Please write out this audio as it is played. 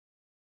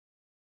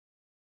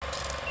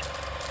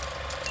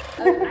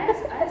I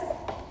asked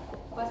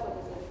Wes what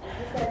this is, and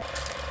he said...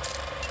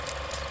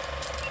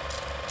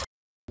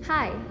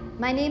 Hi,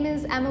 my name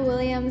is Emma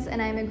Williams,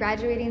 and I'm a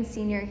graduating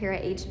senior here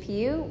at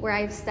HPU, where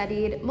I've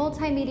studied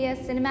multimedia,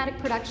 cinematic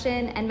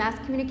production, and mass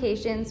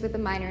communications with a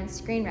minor in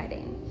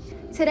screenwriting.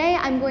 Today,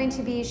 I'm going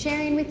to be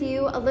sharing with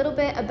you a little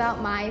bit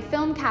about my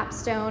film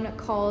capstone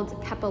called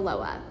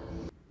Kepeloa.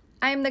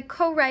 I am the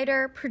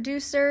co-writer,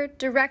 producer,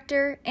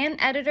 director, and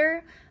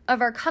editor of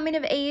our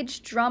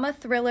coming-of-age drama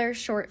thriller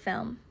short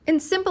film. In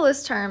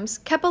simplest terms,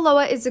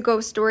 Kepeloa is a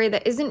ghost story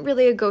that isn't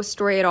really a ghost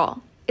story at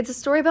all. It's a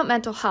story about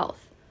mental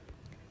health.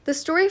 The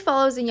story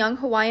follows a young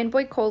Hawaiian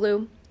boy,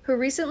 Kolu, who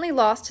recently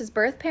lost his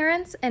birth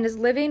parents and is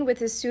living with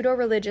his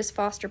pseudo-religious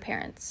foster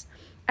parents.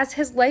 As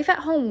his life at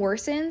home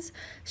worsens,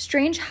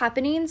 strange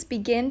happenings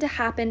begin to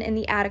happen in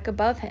the attic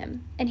above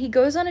him, and he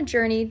goes on a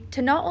journey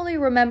to not only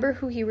remember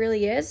who he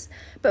really is,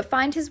 but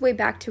find his way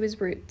back to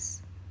his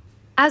roots.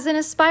 As an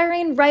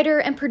aspiring writer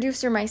and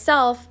producer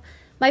myself,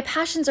 my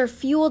passions are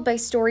fueled by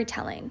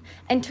storytelling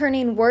and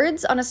turning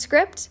words on a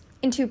script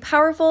into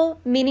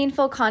powerful,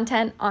 meaningful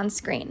content on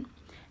screen.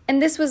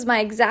 And this was my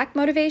exact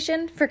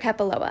motivation for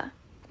Kepeloa.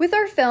 With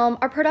our film,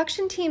 our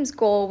production team's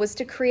goal was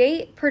to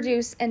create,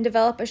 produce, and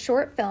develop a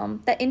short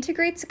film that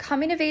integrates a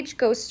coming-of-age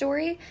ghost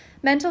story,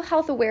 mental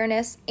health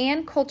awareness,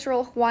 and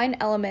cultural Hawaiian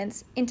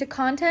elements into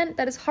content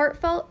that is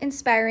heartfelt,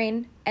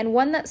 inspiring, and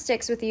one that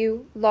sticks with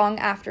you long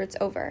after it's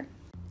over.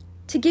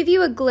 To give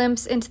you a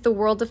glimpse into the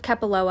world of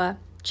Kepeloa,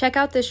 check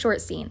out this short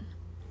scene.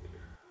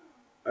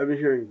 I've been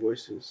hearing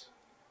voices,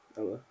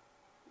 Ella.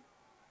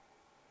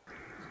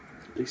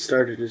 They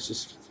started as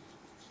just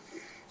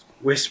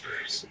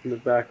whispers in the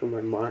back of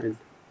my mind,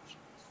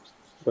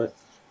 but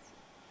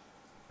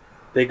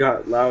they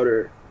got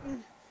louder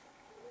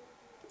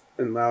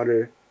and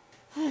louder.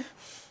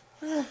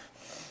 They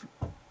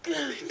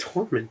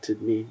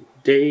tormented me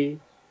day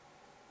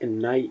and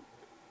night.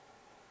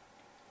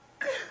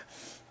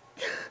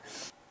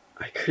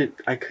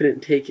 I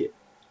couldn't take it.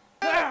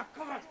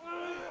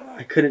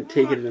 I couldn't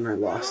take it, and I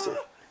lost it.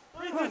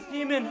 This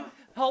demon,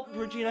 help,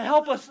 Regina,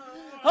 help us.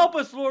 Help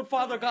us, Lord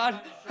Father God.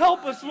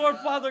 Help us, Lord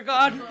Father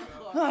God.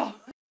 Oh.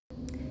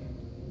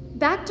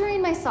 Back during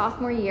my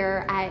sophomore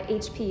year at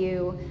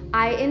HPU,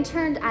 I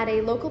interned at a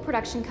local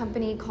production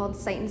company called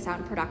Sight and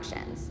Sound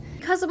Productions.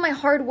 Because of my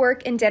hard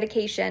work and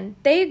dedication,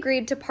 they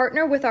agreed to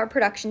partner with our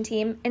production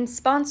team and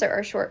sponsor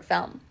our short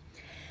film.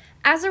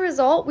 As a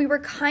result, we were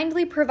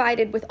kindly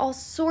provided with all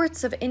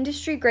sorts of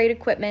industry-grade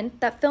equipment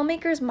that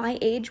filmmakers my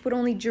age would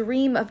only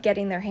dream of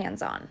getting their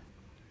hands on.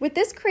 With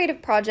this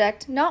creative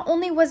project, not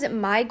only was it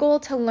my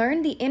goal to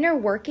learn the inner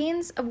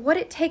workings of what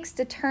it takes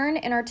to turn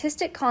an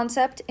artistic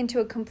concept into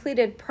a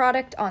completed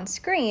product on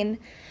screen,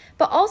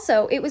 but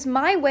also it was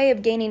my way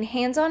of gaining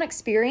hands-on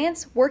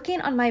experience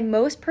working on my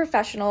most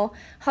professional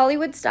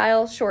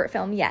Hollywood-style short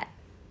film yet.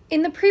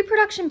 In the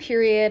pre-production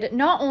period,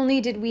 not only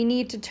did we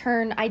need to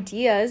turn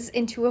ideas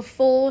into a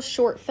full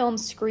short film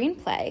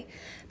screenplay,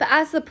 but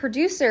as the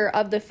producer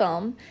of the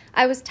film,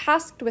 I was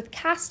tasked with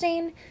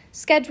casting,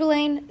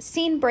 scheduling,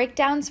 scene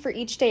breakdowns for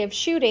each day of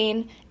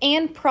shooting,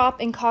 and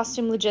prop and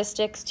costume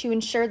logistics to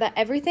ensure that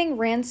everything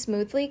ran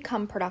smoothly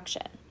come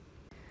production.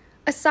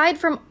 Aside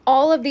from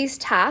all of these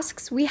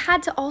tasks, we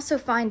had to also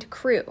find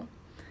crew.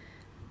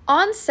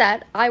 On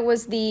set, I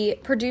was the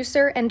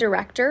producer and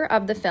director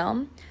of the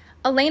film.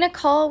 Elena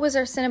Call was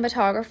our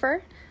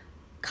cinematographer.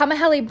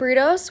 Kamaheli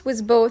Britos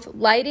was both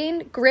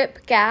lighting,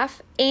 grip,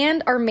 gaff,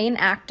 and our main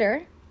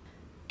actor.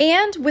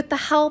 And with the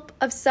help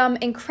of some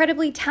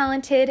incredibly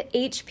talented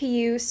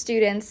HPU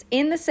students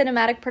in the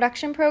cinematic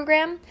production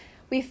program,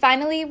 we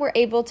finally were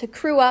able to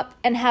crew up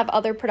and have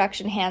other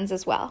production hands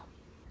as well.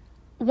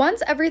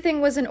 Once everything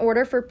was in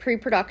order for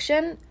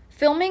pre-production,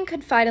 filming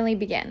could finally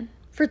begin.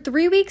 For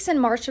 3 weeks in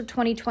March of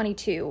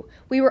 2022,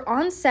 we were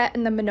on set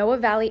in the Manoa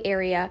Valley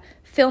area,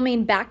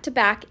 filming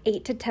back-to-back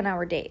 8 to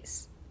 10-hour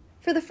days.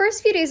 For the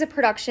first few days of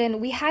production,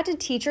 we had to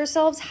teach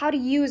ourselves how to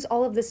use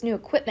all of this new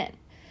equipment.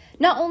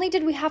 Not only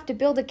did we have to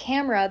build a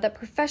camera that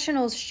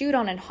professionals shoot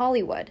on in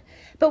Hollywood,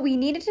 but we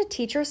needed to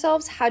teach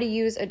ourselves how to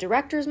use a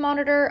director's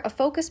monitor, a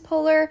focus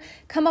puller,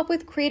 come up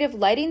with creative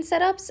lighting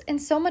setups,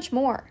 and so much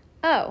more.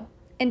 Oh,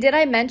 and did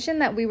I mention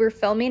that we were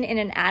filming in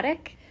an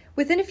attic?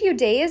 Within a few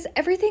days,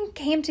 everything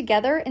came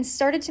together and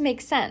started to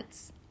make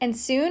sense, and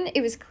soon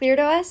it was clear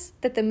to us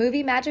that the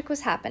movie magic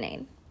was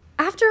happening.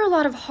 After a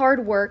lot of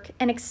hard work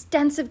and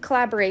extensive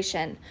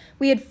collaboration,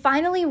 we had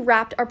finally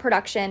wrapped our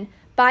production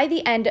by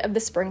the end of the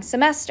spring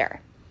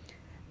semester.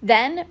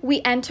 Then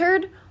we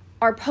entered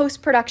our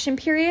post-production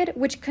period,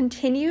 which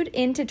continued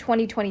into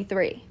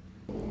 2023.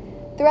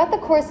 Throughout the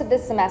course of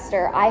this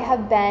semester, I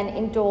have been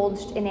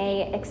indulged in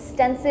an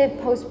extensive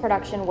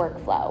post-production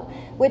workflow,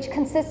 which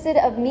consisted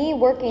of me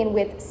working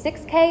with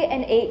 6K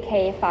and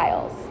 8K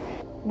files.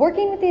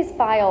 Working with these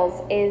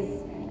files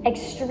is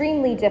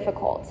extremely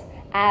difficult,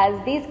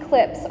 as these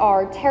clips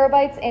are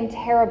terabytes and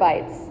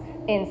terabytes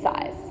in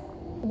size.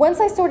 Once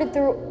I sorted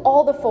through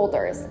all the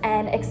folders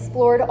and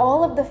explored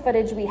all of the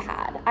footage we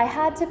had, I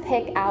had to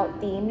pick out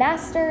the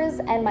masters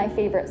and my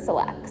favorite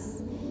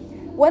selects.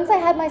 Once I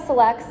had my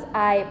selects,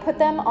 I put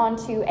them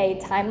onto a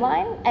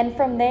timeline, and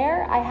from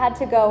there, I had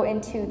to go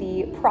into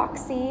the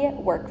proxy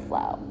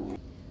workflow.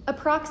 A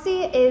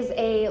proxy is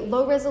a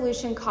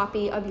low-resolution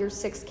copy of your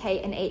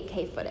 6K and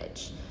 8K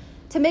footage.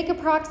 To make a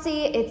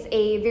proxy, it's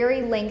a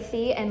very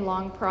lengthy and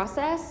long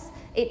process.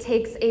 It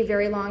takes a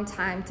very long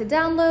time to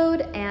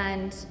download,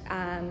 and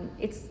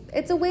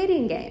it's a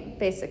waiting game,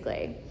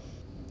 basically.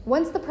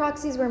 Once the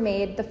proxies were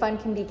made, the fun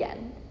can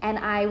begin, and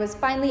I was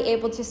finally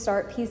able to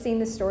start piecing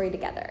the story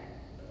together.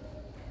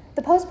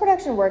 The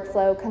post-production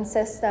workflow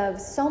consists of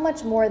so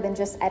much more than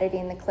just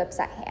editing the clips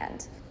at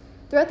hand.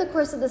 Throughout the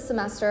course of the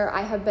semester,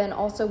 I have been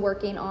also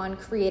working on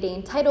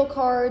creating title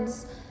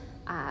cards,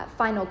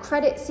 final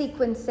credit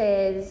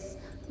sequences,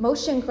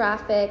 motion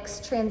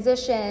graphics,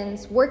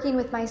 transitions, working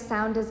with my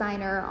sound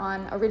designer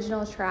on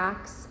original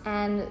tracks,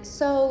 and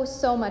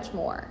so much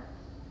more.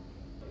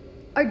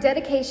 Our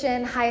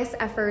dedication, highest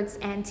efforts,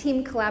 and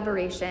team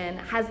collaboration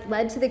has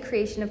led to the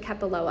creation of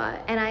Kepeloa,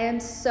 and I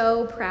am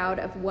so proud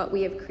of what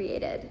we have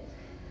created.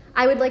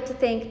 I would like to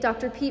thank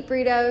Dr. Pete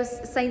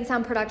Britos, Sight and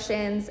Sound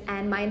Productions,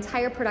 and my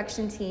entire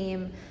production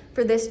team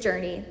for this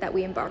journey that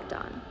we embarked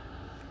on.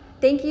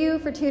 Thank you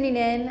for tuning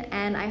in,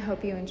 and I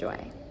hope you enjoy.